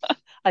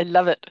 I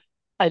love it.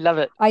 I love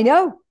it. I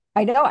know.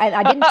 I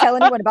didn't tell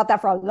anyone about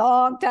that for a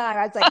long time.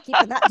 I was like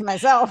keeping that to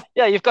myself.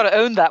 Yeah, you've got to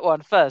own that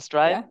one first,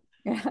 right?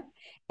 Yeah. Yeah.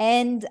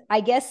 And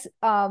I guess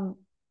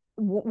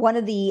one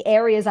of the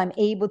areas I'm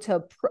able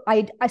to,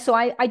 I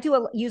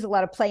use a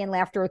lot of play and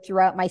laughter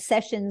throughout my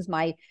sessions,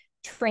 my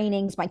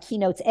trainings, my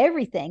keynotes,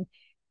 everything.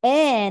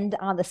 And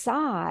on the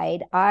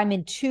side, I'm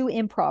in 2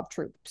 improv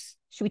troupes.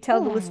 Should we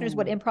tell the listeners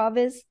what Hmm. improv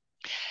is?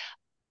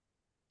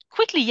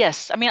 Quickly,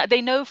 yes. I mean,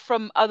 they know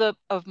from other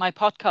of my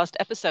podcast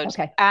episodes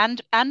Okay.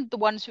 and the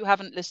ones who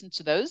haven't listened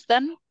to those,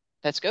 then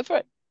let's go for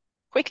it.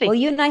 Well, Quickly.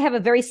 you and I have a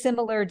very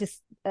similar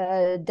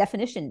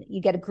definition.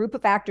 You get a group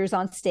of actors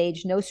on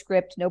stage, no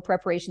script, no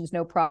preparations,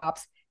 no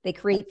props. They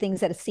create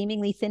things out of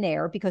seemingly thin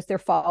air because they're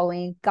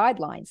following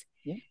guidelines.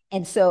 Yeah.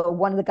 And so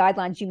one of the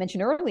guidelines you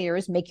mentioned earlier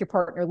is make your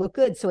partner look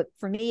good. So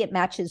for me, it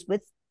matches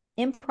with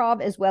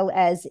improv as well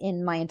as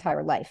in my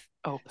entire life.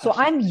 Oh, So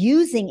perfect. I'm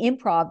using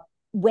improv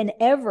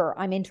whenever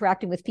I'm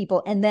interacting with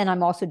people. And then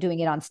I'm also doing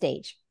it on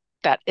stage.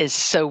 That is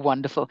so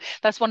wonderful.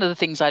 That's one of the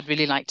things I'd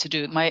really like to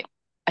do.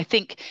 I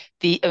think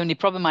the only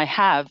problem I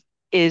have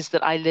is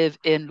that I live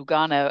in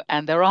Lugano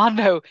and there are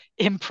no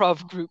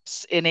improv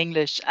groups in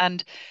English.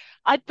 And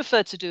I'd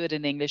prefer to do it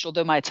in English,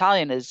 although my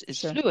Italian is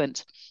Sure.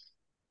 fluent.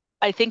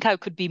 I think I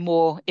could be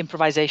more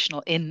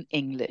improvisational in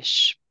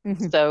English.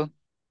 Mm-hmm. So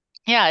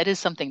yeah, it is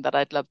something that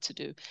I'd love to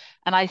do.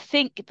 And I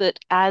think that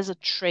as a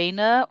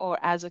trainer or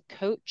as a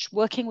coach,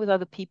 working with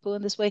other people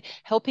in this way,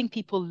 helping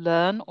people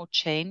learn or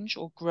change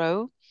or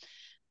grow,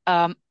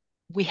 um,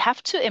 we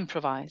have to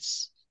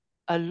improvise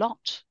a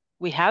lot.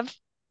 We have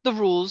the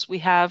rules, we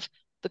have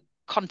the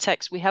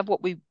context, we have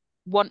what we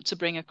want to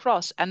bring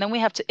across, and then we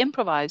have to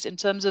improvise in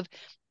terms of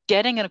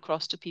getting it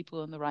across to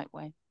people in the right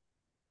way.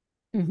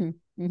 Mm-hmm.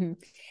 Mm-hmm.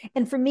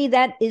 And for me,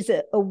 that is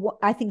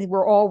I think that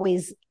we're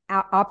always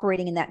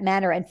operating in that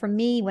manner. And for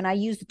me, when I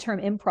use the term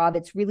improv,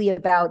 it's really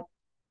about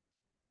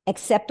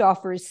accept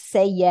offers,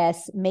 say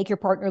yes, make your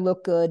partner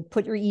look good,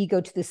 put your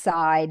ego to the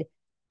side.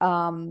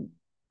 Um,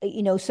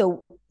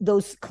 so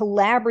those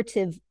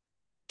collaborative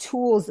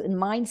tools and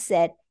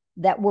mindset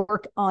that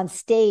work on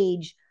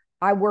stage,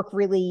 I work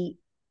really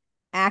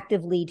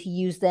actively to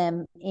use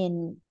them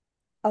in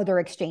other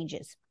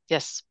exchanges.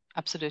 Yes,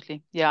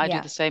 absolutely. Yeah, I do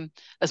Yeah. the same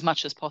as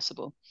much as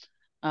possible.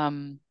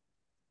 Um,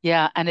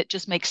 yeah, and it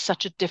just makes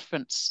such a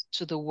difference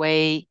to the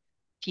way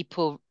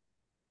people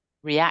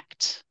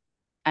react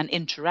and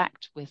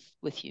interact with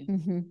you.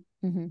 Mm-hmm.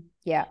 Mm-hmm.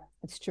 Yeah,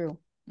 it's true.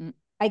 Mm.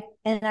 I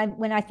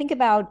when I think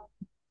about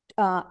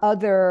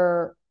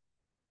other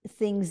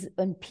things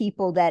and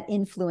people that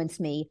influence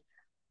me,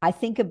 I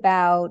think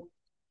about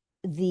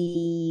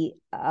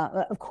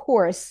of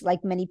course,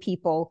 like many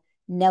people,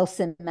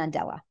 Nelson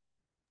Mandela.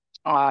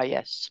 Ah,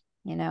 yes.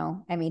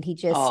 I mean, he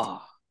just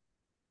Oh,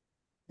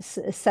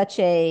 such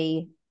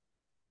a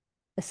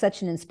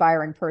such an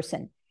inspiring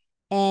person.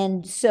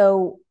 And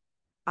so,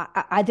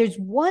 there's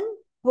one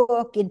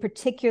book in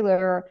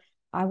particular.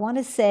 I want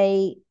to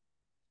say,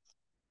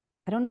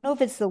 I don't know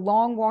if it's the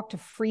Long Walk to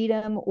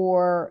Freedom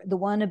or the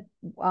one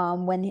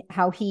when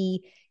how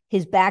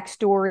his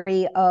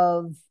backstory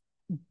of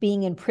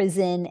being in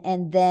prison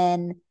and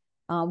then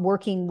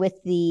working with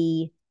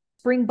the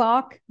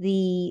Springbok,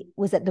 the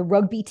was that the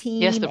rugby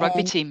yes, team. the rugby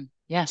And team.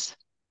 Yes.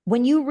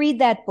 when you read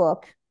that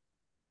book,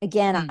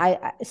 again, Mm.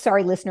 I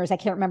sorry listeners, I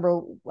can't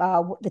remember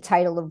the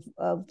title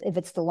of if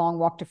it's the Long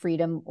Walk to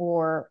Freedom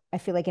or I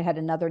feel like it had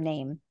another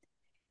name.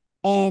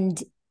 And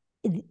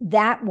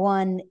that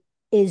one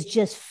is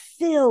just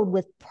filled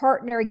with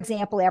partner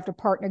example after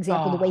partner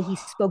example, the way he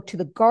Oh, spoke to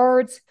the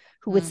guards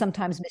who would mm,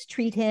 sometimes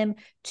mistreat him,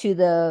 to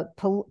the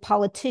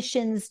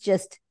politicians,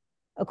 just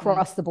mm.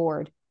 across the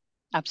board.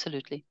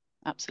 Absolutely.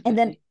 And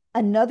then Absolutely.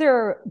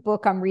 another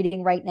book I'm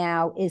reading right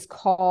now is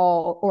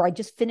called, or I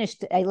just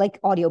finished, I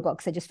like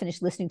audiobooks. I just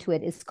finished listening to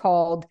it. It's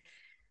called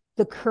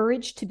The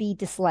Courage to Be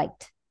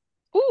Disliked.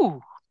 Ooh.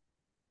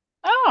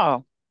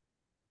 Oh.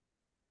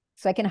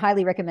 So I can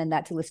highly recommend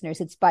that to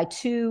listeners. It's by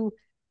two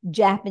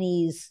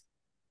Japanese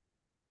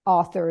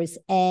authors,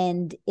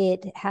 and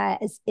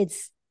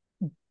it's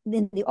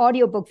in the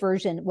audiobook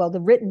version. Well, the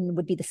written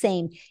would be the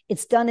same.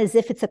 It's done as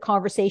if it's a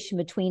conversation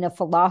between a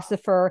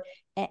philosopher,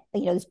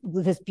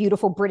 with this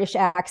beautiful British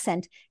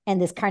accent,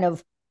 and this kind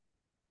of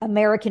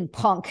American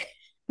punk.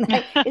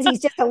 he's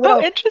just a Oh, little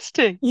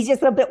interesting. he's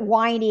just a little bit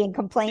whiny and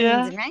complains,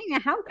 Yeah.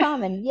 and how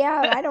come, and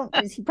yeah, I don't,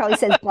 he probably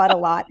says but a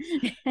lot.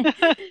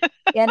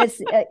 And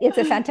it's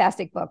a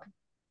fantastic book.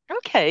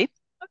 Okay.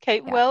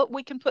 Okay. Yeah, Well,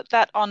 we can put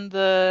that on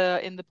the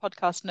in the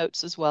podcast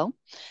notes as well.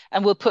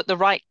 And we'll put the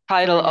right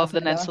title for of Nelson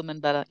the Mandela.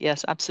 Nelson Mandela.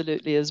 Yes,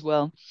 absolutely as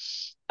well.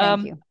 Thank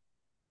Um, you.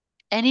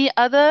 any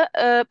other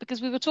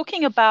because we were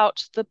talking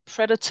about the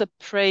predator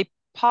prey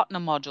partner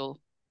model.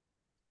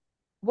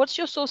 What's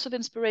your source of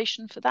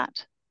inspiration for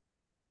that?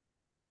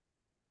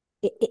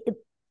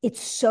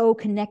 It's so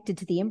connected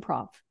to the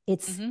improv.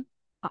 It's Hmm.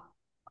 uh,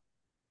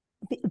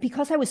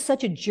 because I was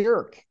such a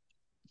jerk.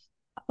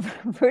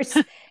 First,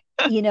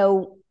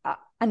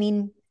 I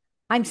mean,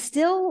 I'm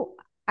still,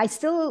 I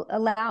still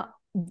allow.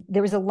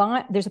 There was a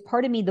lot. There's a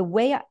part of me. The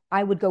way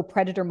I would go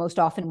predator most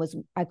often was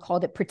I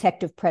called it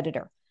protective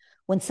predator.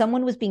 When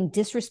someone was being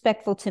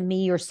disrespectful to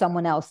me or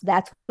someone else,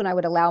 that's when I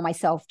would allow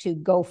myself to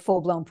go full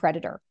blown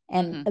predator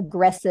and Hmm.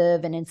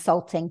 aggressive and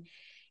insulting.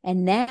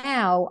 And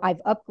now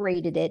I've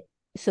upgraded it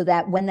so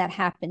that when that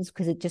happens,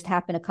 because it just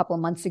happened a couple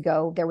of months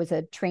ago, there was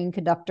a train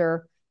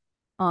conductor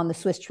on the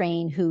Swiss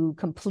train who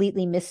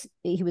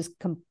he was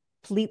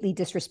completely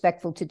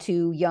disrespectful to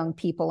two young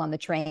people on the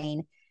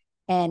train,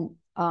 and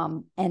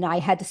I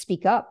had to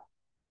speak up.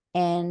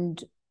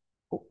 And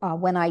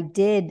when I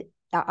did,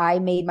 I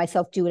made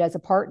myself do it as a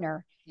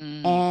partner.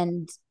 Mm.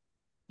 And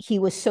he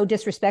was so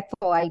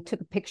disrespectful. I took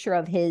a picture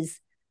of his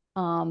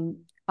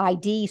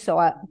ID,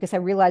 because I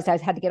realized I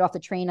had to get off the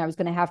train. I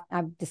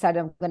decided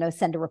I'm going to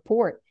send a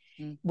report.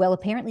 Mm. Well,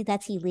 apparently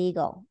that's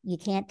illegal. You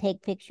can't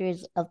take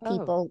pictures of Oh.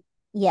 people.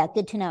 Yeah,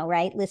 good to know,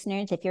 right,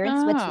 listeners? If you're in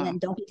Oh.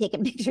 Switzerland, don't be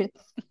taking pictures.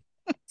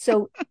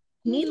 So,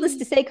 needless Mm.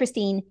 to say,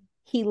 Christine,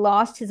 he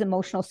lost his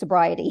emotional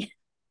sobriety,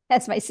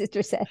 as my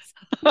sister says.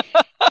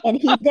 And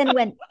he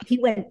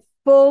went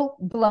full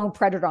blown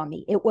predator on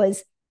me. It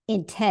was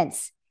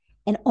intense.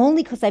 And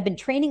only because I've been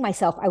training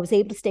myself, I was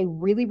able to stay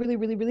really, really,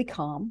 really, really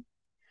calm.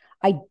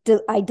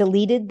 I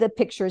deleted the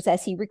pictures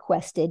as he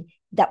requested.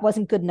 That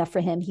wasn't good enough for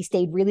him. He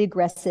stayed really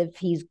aggressive.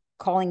 He's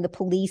calling the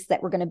police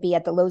that were going to be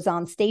at the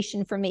Lausanne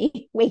station for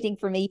me, waiting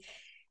for me.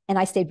 And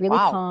I stayed really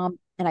Wow. calm.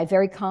 And I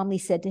very calmly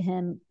said to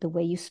him, the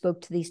way you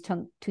spoke to these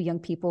two young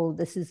people,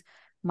 this is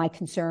my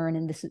concern.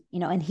 And this is,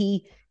 and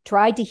he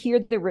tried to hear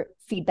the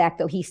feedback,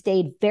 though he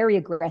stayed very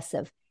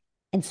aggressive.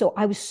 And so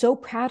I was so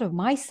proud of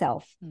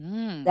myself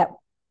Mm. that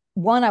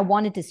one, I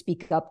wanted to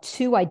speak up.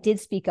 Two, I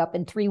did speak up.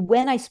 And three,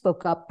 when I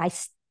spoke up,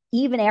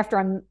 even after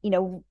I'm,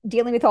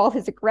 dealing with all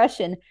his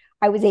aggression,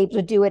 I was able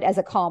to do it as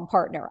a calm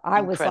partner.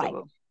 I was like,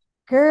 Incredible.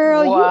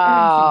 girl, you earned some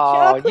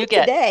Wow. You chocolate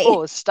get today.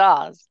 4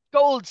 stars,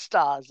 gold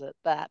stars at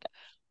that.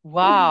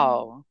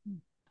 Wow.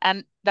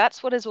 And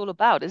that's what it's all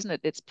about, isn't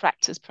it? It's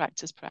practice,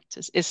 practice,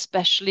 practice,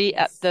 especially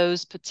at Yes.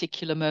 those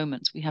particular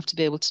moments. We have to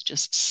be able to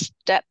just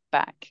step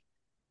back,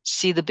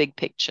 see the big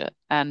picture,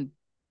 and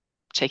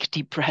take a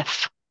deep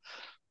breath.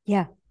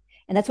 Yeah.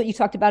 And that's what you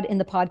talked about in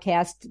the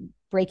podcast.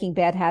 breaking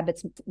bad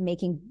habits,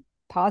 making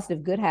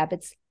positive good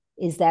habits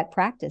is that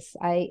practice.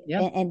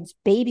 And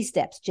baby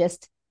steps,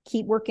 just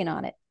keep working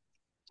on it.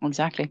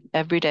 Exactly.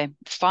 Every day.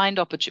 Find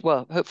opportunity.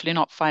 Well, hopefully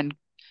not find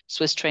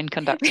Swiss train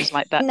conductors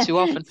like that No, too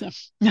often.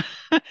 yeah,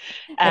 I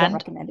don't And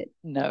recommend it.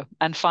 no,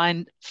 and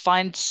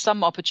find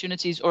some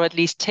opportunities, or at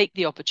least take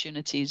the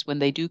opportunities when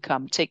they do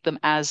come. Take them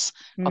as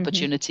Mm-hmm.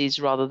 opportunities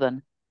rather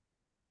than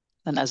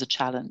as a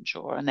challenge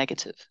or a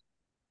negative.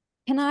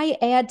 Can I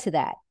add to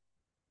that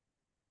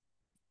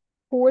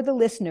for the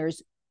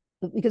listeners?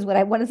 Because one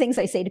of the things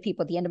I say to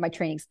people at the end of my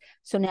trainings,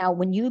 so now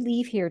when you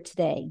leave here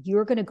today,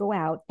 you're going to go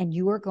out and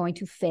you are going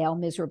to fail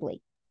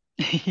miserably.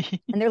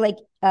 And they're like,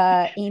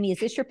 Amy, is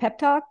this your pep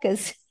talk?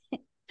 Because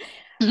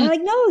I'm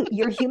like, no,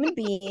 you're a human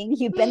being.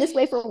 You've been this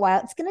way for a while.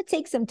 It's going to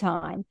take some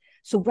time.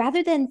 So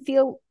rather than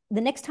feel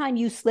the next time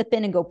you slip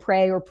in and go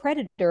prey or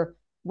predator,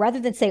 rather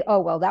than say, oh,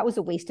 well, that was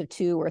a waste of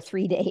 2 or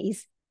 3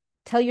 days,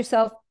 tell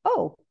yourself,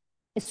 oh,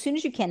 as soon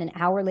as you can, an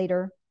hour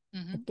later, a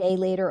Mhm. day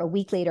later, a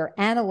week later,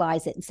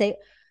 analyze it and say,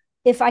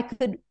 if I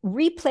could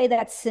replay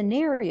that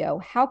scenario,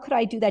 how could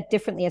I do that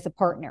differently as a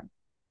partner?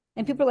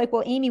 And Mhm. people are like,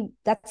 well, Amy,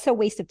 that's a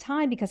waste of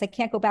time because I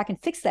can't go back and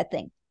fix that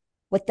thing.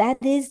 What that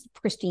is,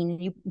 Christine,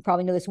 you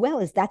probably know this well,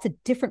 is that's a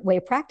different way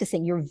of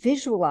practicing. You're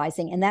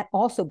visualizing, and that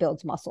also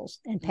builds muscles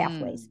and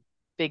pathways.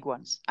 Big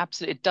ones.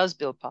 Absolutely. It does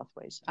build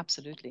pathways.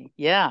 Absolutely.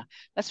 Yeah.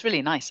 That's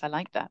really nice. I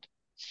like that.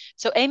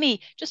 So,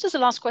 Amy, just as a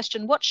last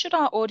question, what should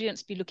our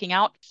audience be looking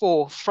out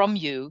for from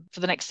you for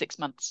the next 6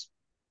 months?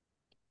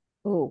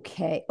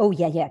 Okay. Oh,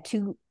 yeah, yeah.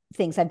 Two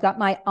things. I've got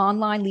my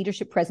online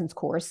leadership presence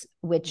course,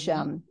 which Hmm.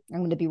 I'm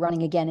going to be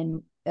running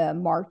again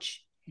in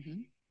March.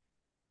 Hmm.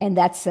 And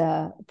that's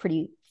a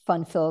pretty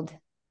fun filled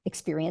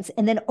experience.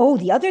 And then, oh,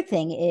 the other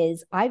thing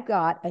is I've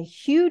got a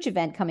huge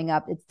event coming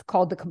up. It's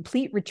called the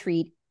Complete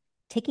Retreat,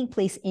 taking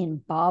place in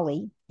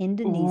Bali,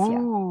 Indonesia.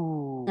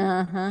 Ooh.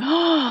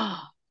 Uh-huh.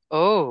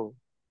 Oh.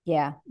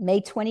 Yeah,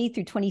 May 20th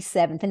through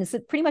 27th. And it's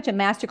pretty much a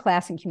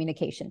masterclass in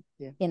communication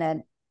Yeah. in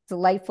a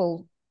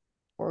delightful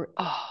or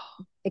Oh.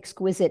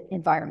 exquisite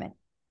environment.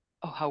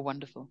 Oh, how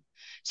wonderful.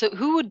 So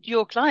who would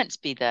your clients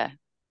be there?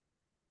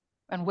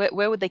 And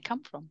where would they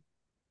come from?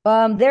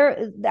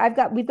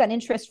 We've got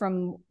interest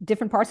from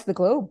different parts of the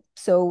globe.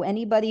 So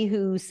anybody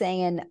who's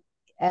saying,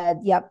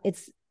 yep,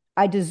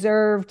 I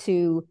deserve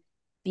to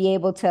be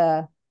able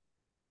to,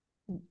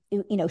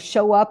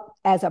 show up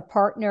as a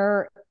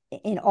partner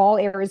in all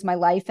areas of my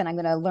life, and I'm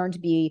going to learn to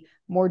be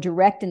more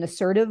direct and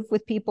assertive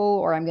with people,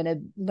 or I'm going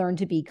to learn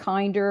to be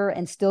kinder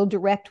and still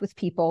direct with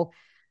people.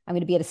 I'm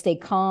going to be able to stay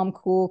calm,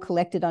 cool,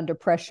 collected under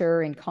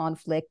pressure and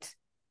conflict.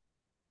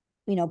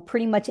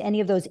 Pretty much any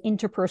of those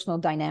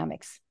interpersonal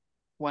dynamics.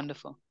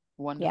 Wonderful.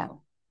 Yeah,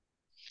 Wonderful.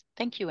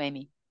 Thank you,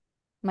 Amy.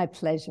 my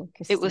pleasure,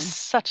 It was Christine.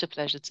 such a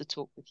pleasure to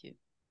talk with you.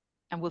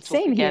 And we'll talk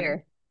Same again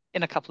here.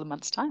 in a couple of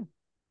months' time.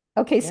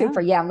 Okay, Yeah.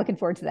 super. Yeah, I'm looking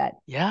forward to that.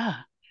 Yeah.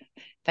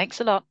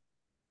 Thanks a lot.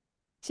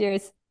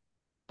 Cheers.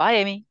 Bye,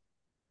 Amy.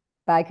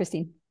 Bye,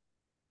 Christine.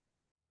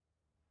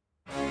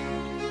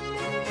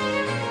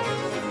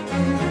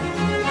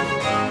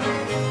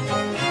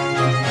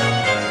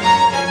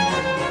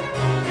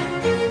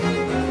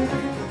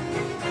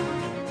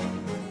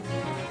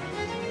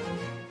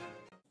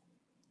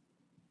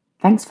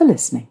 Thanks for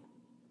listening.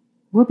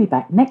 We'll be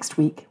back next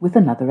week with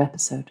another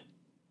episode.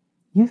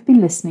 You've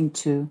been listening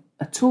to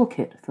A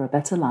Toolkit for a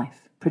Better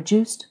Life,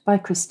 produced by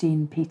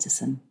Christine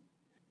Peterson.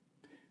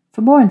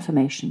 For more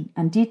information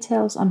and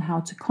details on how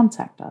to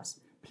contact us,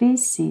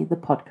 please see the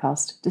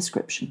podcast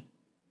description.